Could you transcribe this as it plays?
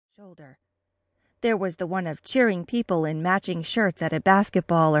shoulder. There was the one of cheering people in matching shirts at a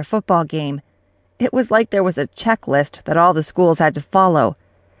basketball or football game. It was like there was a checklist that all the schools had to follow.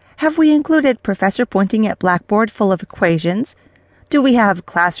 Have we included professor pointing at blackboard full of equations? Do we have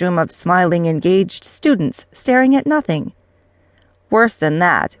classroom of smiling, engaged students staring at nothing? Worse than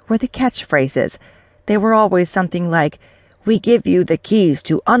that were the catchphrases. They were always something like, "We give you the keys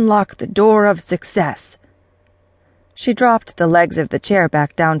to unlock the door of success." She dropped the legs of the chair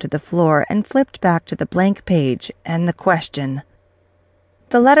back down to the floor and flipped back to the blank page and the question.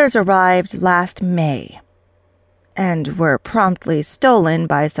 The letters arrived last May, and were promptly stolen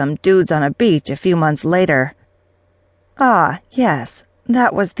by some dudes on a beach a few months later. Ah, yes,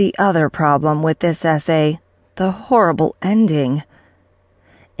 that was the other problem with this essay, the horrible ending.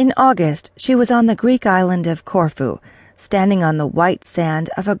 In August, she was on the Greek island of Corfu, standing on the white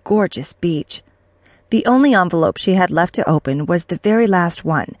sand of a gorgeous beach. The only envelope she had left to open was the very last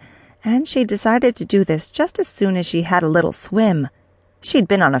one, and she decided to do this just as soon as she had a little swim. She'd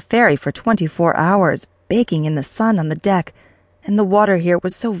been on a ferry for 24 hours, baking in the sun on the deck, and the water here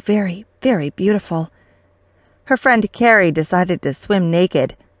was so very, very beautiful. Her friend Carrie decided to swim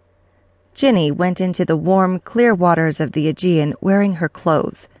naked. Ginny went into the warm, clear waters of the Aegean wearing her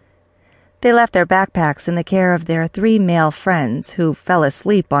clothes. They left their backpacks in the care of their 3 male friends who fell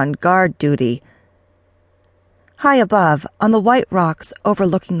asleep on guard duty. High above, on the white rocks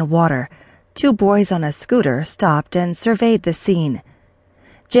overlooking the water, 2 boys on a scooter stopped and surveyed the scene.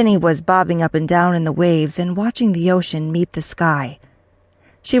 Ginny was bobbing up and down in the waves and watching the ocean meet the sky.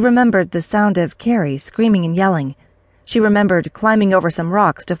 She remembered the sound of Carrie screaming and yelling. She remembered climbing over some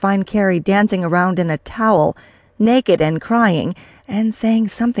rocks to find Carrie dancing around in a towel, naked and crying, and saying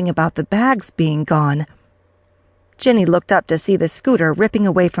something about the bags being gone. Ginny looked up to see the scooter ripping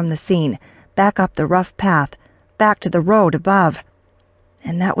away from the scene, back up the rough path, back to the road above.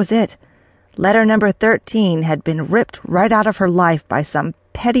 And that was it. Letter number 13 had been ripped right out of her life by some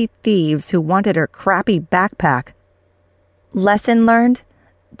petty thieves who wanted her crappy backpack. Lesson learned?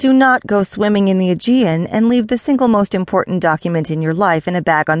 Do not go swimming in the Aegean and leave the single most important document in your life in a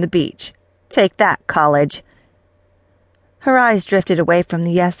bag on the beach. Take that, college. Her eyes drifted away from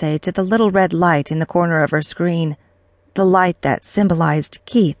the essay to the little red light in the corner of her screen, the light that symbolized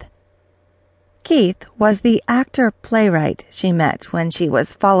Keith. Keith was the actor-playwright she met when she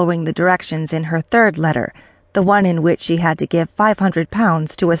was following the directions in her 3rd letter, the one in which she had to give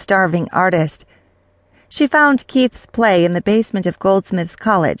 £500 to a starving artist. She found Keith's play in the basement of Goldsmiths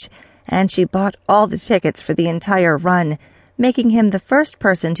College, and she bought all the tickets for the entire run, making him the first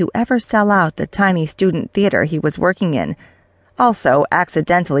person to ever sell out the tiny student theater he was working in, also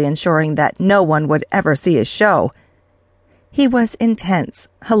accidentally ensuring that no one would ever see his show. He was intense,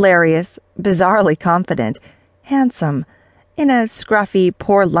 hilarious, bizarrely confident, handsome, in a scruffy,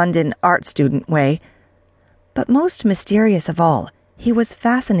 poor London art student way. But most mysterious of all, he was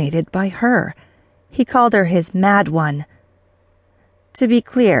fascinated by her. He called her his mad one. To be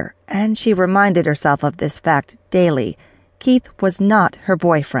clear, and she reminded herself of this fact daily, Keith was not her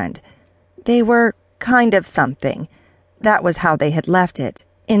boyfriend. They were kind of something. That was how they had left it,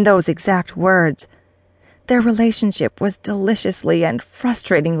 in those exact words. Their relationship was deliciously and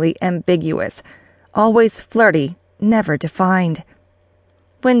frustratingly ambiguous, always flirty, never defined.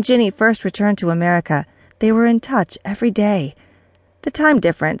 When Ginny first returned to America, they were in touch every day. The time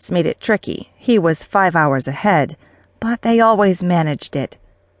difference made it tricky. He was 5 hours ahead, but they always managed it.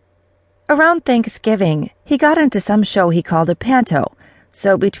 Around Thanksgiving, he got into some show he called a panto,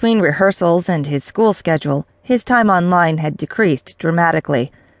 so between rehearsals and his school schedule, his time online had decreased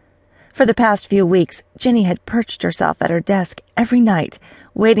dramatically. For the past few weeks, Ginny had perched herself at her desk every night,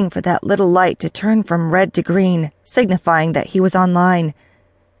 waiting for that little light to turn from red to green, signifying that he was online.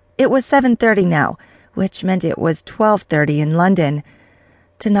 It was 7:30 now, which meant it was 12:30 in London.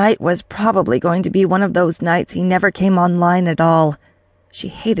 Tonight was probably going to be one of those nights he never came online at all. She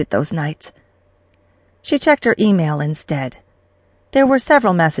hated those nights. She checked her email instead. There were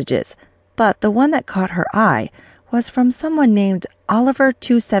several messages, but the one that caught her eye was from someone named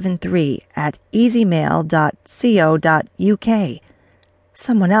Oliver273 at easymail.co.uk.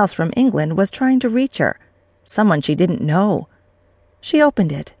 Someone else from England was trying to reach her, someone she didn't know. She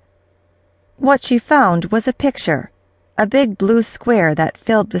opened it. What she found was a picture, a big blue square that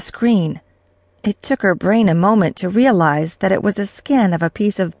filled the screen. It took her brain a moment to realize that it was a scan of a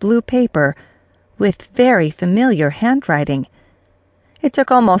piece of blue paper with very familiar handwriting. It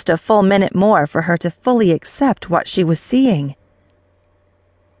took almost a full minute more for her to fully accept what she was seeing.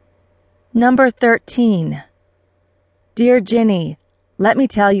 Number 13. Dear Ginny, let me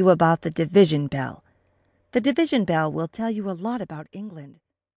tell you about the division bell. The division bell will tell you a lot about England.